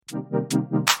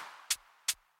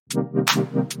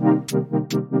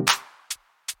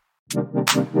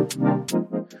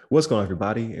What's going on,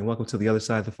 everybody, and welcome to the Other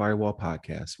Side of the Firewall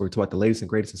podcast, where we talk about the latest and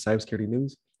greatest in cybersecurity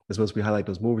news, as well as we highlight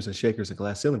those movers and shakers and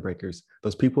glass ceiling breakers,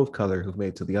 those people of color who've made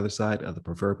it to the other side of the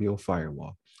proverbial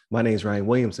firewall. My name is Ryan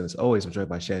Williams, and as always, I'm joined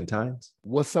by Shannon Tynes.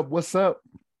 What's up? What's up?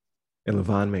 And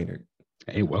Levon Maynard.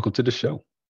 Hey, welcome to the show.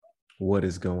 What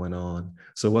is going on?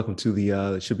 So welcome to the,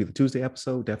 it should be the Tuesday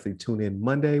episode. Definitely tune in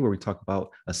Monday, where we talk about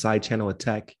a side channel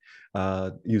attack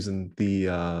using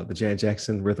the Jan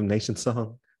Jackson Rhythm Nation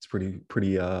song. It's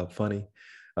pretty funny,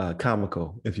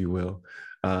 comical, if you will.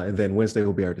 And then Wednesday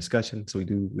will be our discussion. So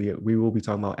we will be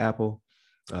talking about Apple.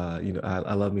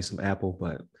 I love me some Apple,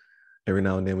 but every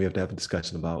now and then we have to have a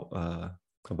discussion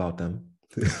about them.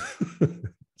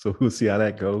 So we'll see how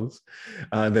that goes.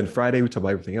 And then Friday we talk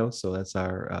about everything else. So that's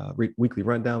our weekly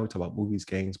rundown. We talk about movies,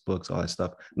 games, books, all that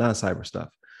stuff, non-cyber stuff.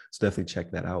 So definitely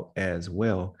check that out as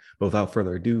well. But without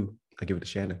further ado, I give it to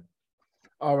Shannon.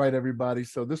 All right, everybody.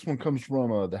 So this one comes from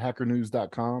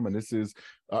thehackernews.com, and this is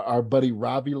our buddy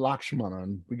Ravi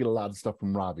Lakshmanan. We get a lot of stuff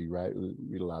from Ravi, right? We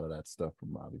read a lot of that stuff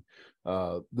from Ravi.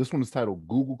 This one is titled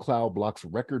Google Cloud Blocks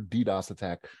Record DDoS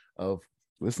Attack of,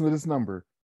 listen to this number,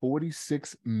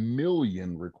 46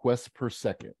 million requests per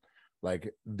second.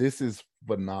 Like, this is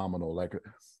phenomenal. Like,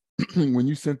 when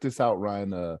you sent this out,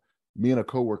 Ryan, me and a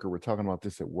coworker were talking about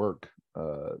this at work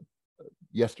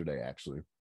yesterday, actually.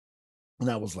 And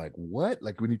I was like, what?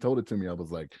 Like, when he told it to me, I was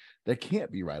like, that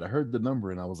can't be right. I heard the number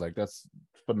and I was like, that's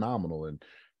phenomenal.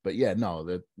 But yeah,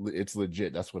 no, it's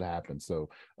legit. That's what happened.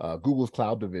 So Google's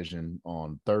cloud division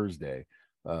on Thursday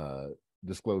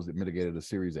disclosed it mitigated a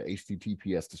series of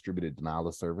HTTPS distributed denial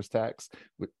of service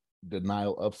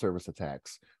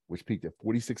attacks, which peaked at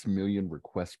 46 million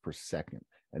requests per second.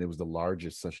 And it was the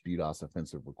largest such DDoS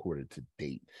offensive recorded to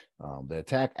date. The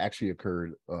attack actually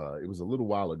occurred, it was a little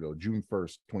while ago, June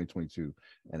 1st, 2022,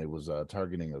 and it was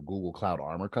targeting a Google Cloud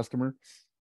Armor customer.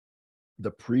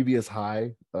 The previous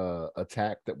high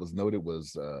attack that was noted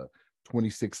was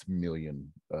 26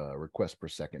 million requests per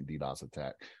second DDoS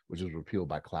attack, which was repealed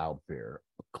by Cloudflare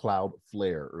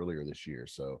earlier this year.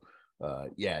 So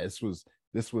yeah,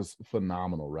 this was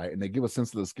phenomenal, right? And they give a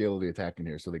sense of the scale of the attack in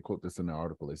here. So they quote this in the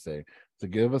article. They say, to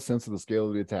give a sense of the scale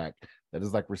of the attack, that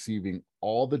is like receiving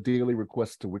all the daily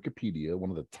requests to Wikipedia, one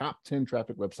of the top 10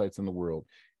 traffic websites in the world,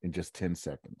 in just 10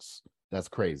 seconds. That's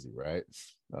crazy, right?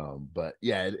 But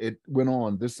yeah, it went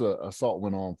on. This assault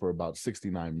went on for about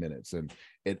 69 minutes, and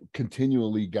it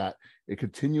continually got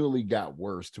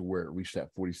worse to where it reached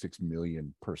that 46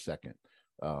 million per second.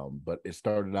 But it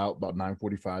started out about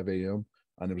 9:45 a.m.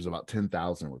 and it was about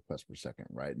 10,000 requests per second,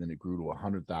 right? And then it grew to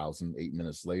 100,000 8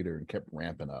 minutes later and kept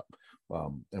ramping up.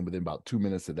 And within about 2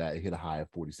 minutes of that, it hit a high of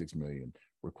 46 million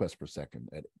requests per second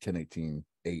at 10:18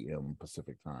 a.m.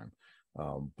 Pacific time.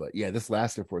 But yeah, this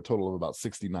lasted for a total of about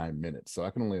 69 minutes. So I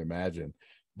can only imagine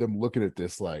them looking at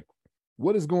this like,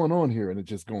 what is going on here? And it's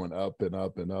just going up and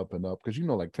up and up and up. Because,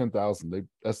 like 10,000,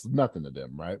 that's nothing to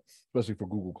them, right? Especially for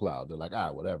Google Cloud. They're like,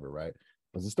 whatever, right?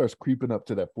 As it starts creeping up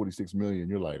to that 46 million,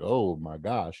 you're like, oh my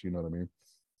gosh, you know what I mean?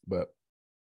 But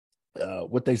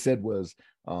what they said was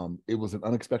it was an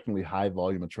unexpectedly high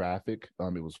volume of traffic.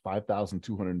 It was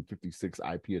 5,256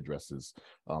 IP addresses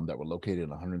that were located in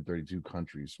 132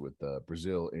 countries, with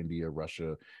Brazil, India,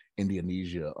 Russia,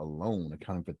 Indonesia alone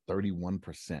accounting for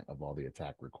 31% of all the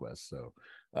attack requests. So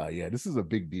yeah, this is a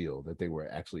big deal that they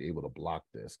were actually able to block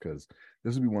this, because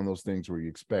this would be one of those things where you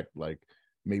expect like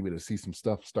maybe to see some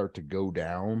stuff start to go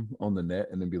down on the net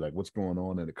and then be like, what's going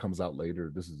on? And it comes out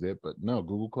later, this is it. But no,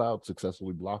 Google Cloud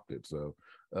successfully blocked it. So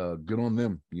good on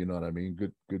them. You know what I mean?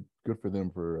 Good for them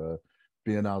for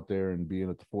being out there and being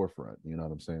at the forefront. You know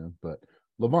what I'm saying? But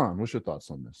Levon, what's your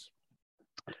thoughts on this?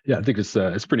 Yeah, I think it's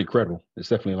pretty incredible. It's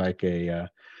definitely like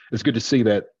it's good to see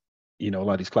that, a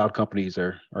lot of these cloud companies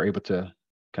are able to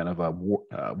kind of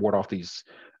ward off these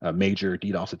major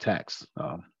DDoS attacks.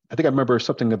 I think I remember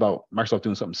something about Microsoft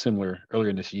doing something similar earlier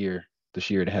in this year.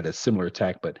 It had a similar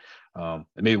attack, but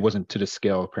maybe it wasn't to this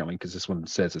scale apparently, because this one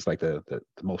says it's like the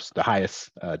highest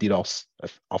DDoS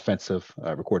offensive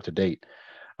recorded to date.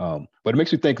 But it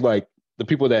makes me think like the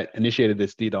people that initiated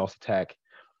this DDoS attack,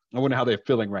 I wonder how they're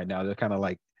feeling right now. They're kind of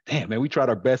like, damn, man, we tried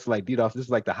our best. Like DDoS, this is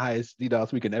like the highest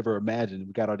DDoS we can ever imagine.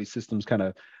 We got all these systems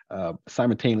kind of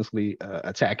simultaneously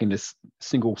attacking this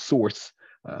single source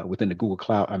within the Google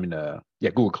Cloud.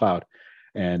 Google Cloud,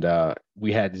 and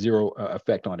we had zero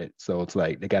effect on it. So it's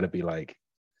like they got to be like,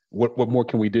 what more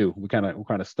can we do? We're kind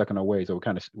of stuck in our ways, or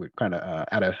we're kind of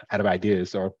out of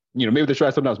ideas, or maybe they try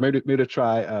something else. Maybe they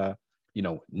try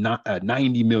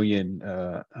 90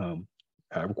 million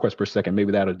requests per second.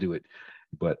 Maybe that'll do it.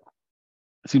 But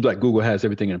it seems like Google has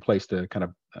everything in place to kind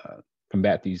of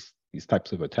combat these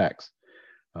types of attacks.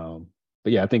 But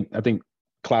yeah, I think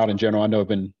cloud in general. I know I've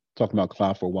been talking about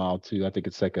cloud for a while too. I think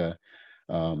it's like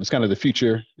it's kind of the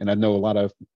future, and I know a lot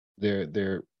of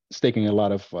they're staking a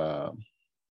lot of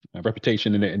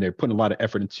reputation, and they're putting a lot of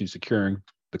effort into securing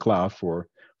the cloud for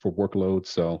workloads.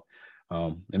 So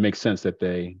it makes sense that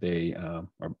they are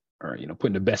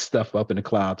putting the best stuff up in the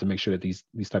cloud to make sure that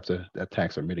these types of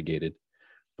attacks are mitigated.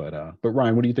 But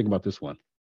Ryan, what do you think about this one?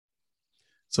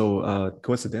 So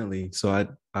coincidentally, so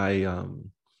I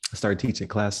started teaching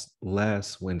class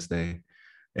last Wednesday,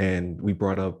 and we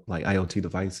brought up like IoT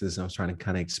devices. And I was trying to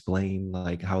kind of explain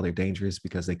like how they're dangerous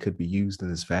because they could be used in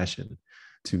this fashion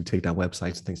to take down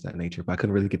websites and things of that nature. But I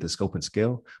couldn't really get the scope and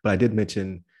scale. But I did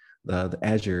mention the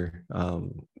Azure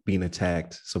being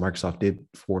attacked. So Microsoft did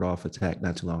forward off attack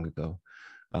not too long ago.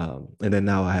 And then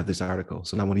now I have this article.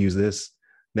 So now I'm going to use this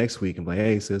next week and be like,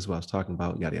 hey, this is what I was talking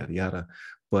about, yada, yada, yada.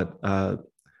 But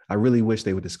I really wish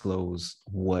they would disclose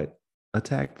what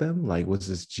attacked them. Like, was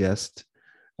this just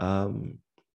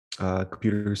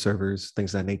computer servers,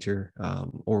 things of that nature,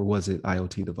 or was it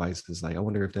IoT devices? Like, I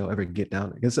wonder if they'll ever get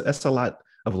down, because that's a lot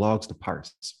of logs to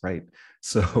parse, right?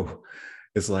 So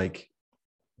it's like,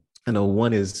 I know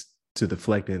one is to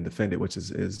deflect and defend it, which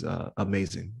is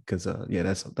amazing, because yeah,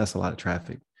 that's a lot of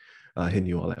traffic hitting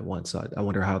you all at once. So I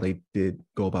wonder how they did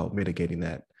go about mitigating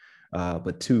that.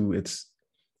 But two, it's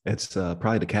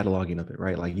probably the cataloging of it,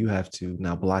 right? Like, you have to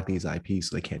now block these IPs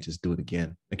so they can't just do it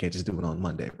again. They can't just do it on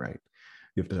Monday, right?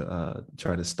 You have to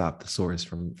try to stop the source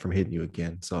from hitting you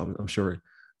again. So I'm sure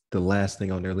the last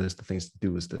thing on their list of things to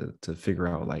do is to figure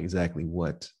out like exactly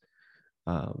what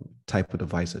type of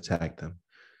device attacked them.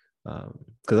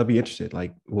 Because I'd be interested,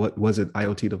 like, what was it?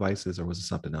 IoT devices, or was it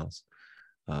something else?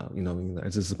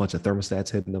 Is this a bunch of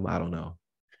thermostats hitting them? I don't know.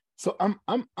 So I'm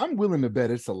willing to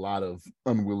bet it's a lot of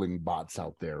unwilling bots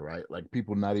out there, right? Like,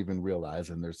 people not even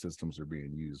realizing their systems are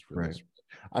being used for this.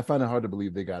 I find it hard to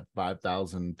believe they got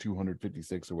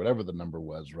 5,256 or whatever the number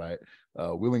was, right?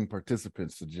 Willing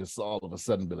participants to just all of a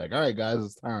sudden be like, all right, guys,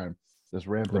 it's time. Let's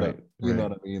ramp it up. You know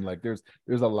what I mean? Like, there's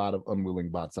a lot of unwilling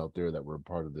bots out there that were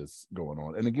part of this going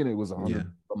on. And again, it was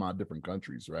 100 some odd different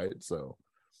countries, right? So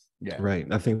yeah. Right.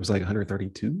 I think it was like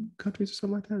 132 countries or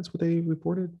something like that. That's what they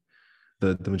reported.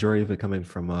 The majority of it coming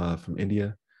from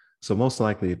India. So most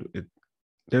likely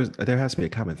there has to be a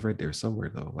common thread there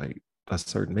somewhere, though, like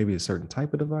maybe a certain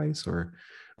type of device, or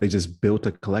they just built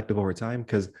a collective over time.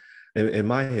 Because in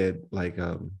my head, like,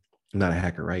 I'm not a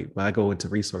hacker, right? But I go into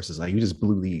resources like, you just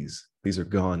blew these are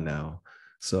gone now.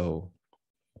 So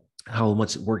how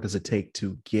much work does it take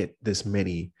to get this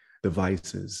many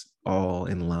devices all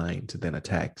in line to then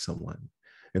attack someone?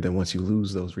 And then once you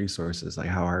lose those resources, like,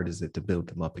 how hard is it to build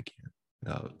them up again?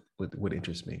 Would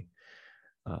interest me,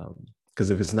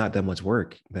 because if it's not that much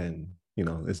work, then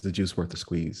it's the juice worth the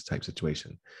squeeze type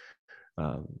situation.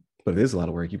 But if it is a lot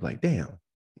of work, you'd be like, damn,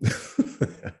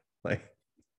 like,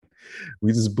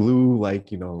 we just blew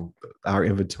our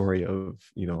inventory of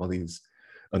all these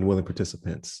unwilling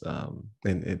participants,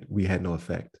 and we had no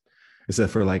effect,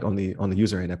 except for like on the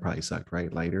user end. That probably sucked,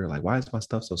 right? Like, they're like, why is my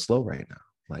stuff so slow right now?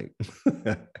 Like,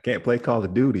 I can't play Call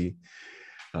of Duty.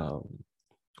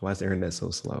 Why is the internet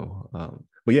so slow?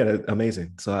 But yeah,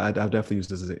 amazing. So I've definitely used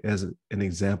this as an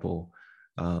example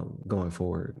going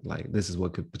forward. Like, this is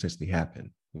what could potentially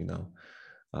happen,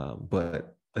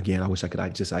 but again, I wish I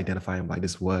could just identify them like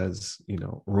this was,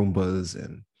 Roombas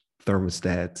and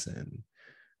thermostats and,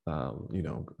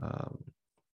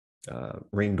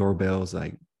 Ring doorbells.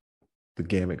 Like, the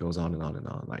gamut goes on and on and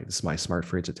on. Like, this my smart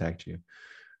fridge attacked you,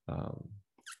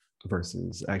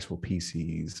 versus actual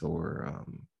PCs or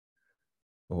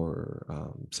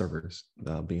servers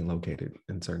being located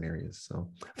in certain areas. So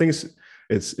I think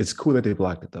it's cool that they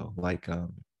blocked it, though. Like,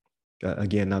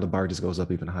 again, now the bar just goes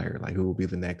up even higher. Like, who will be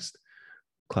the next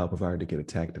cloud provider to get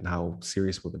attacked, and how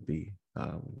serious will it be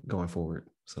going forward?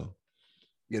 So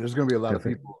yeah, there's gonna be a lot of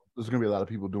people. There's gonna be a lot of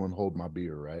people doing "hold my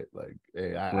beer," right? Like,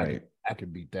 hey, I can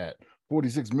beat that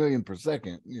 46 million per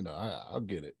second. I'll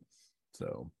get it.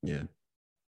 So yeah,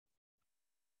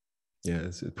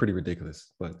 it's pretty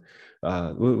ridiculous. But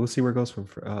we'll see where it goes from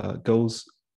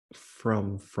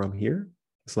here.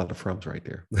 It's a lot of froms right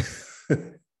there.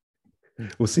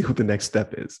 We'll see what the next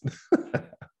step is.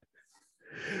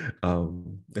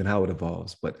 And how it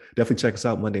evolves. But definitely check us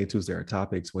out. Monday and Tuesday are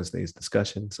topics. Wednesday's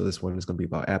discussion. So this one is going to be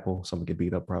about Apple. So I'm going to get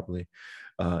beat up probably.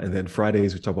 And then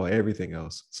Fridays, we talk about everything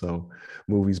else. So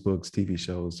movies, books, TV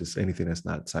shows, just anything that's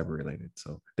not cyber related.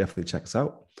 So definitely check us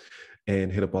out.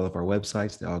 and hit up all of our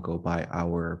websites. They all go by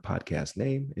our podcast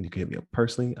name. And you can hit me up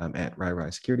personally. I'm at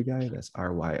RyRy Security Guy. That's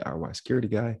RYRY Security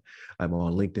Guy. I'm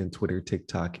on LinkedIn, Twitter,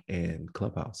 TikTok, and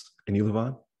Clubhouse. And you,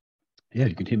 Levon? Yeah,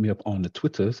 you can hit me up on the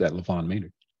Twitters at Levon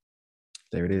Maynard.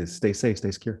 There it is. Stay safe,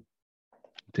 stay secure.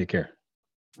 Take care.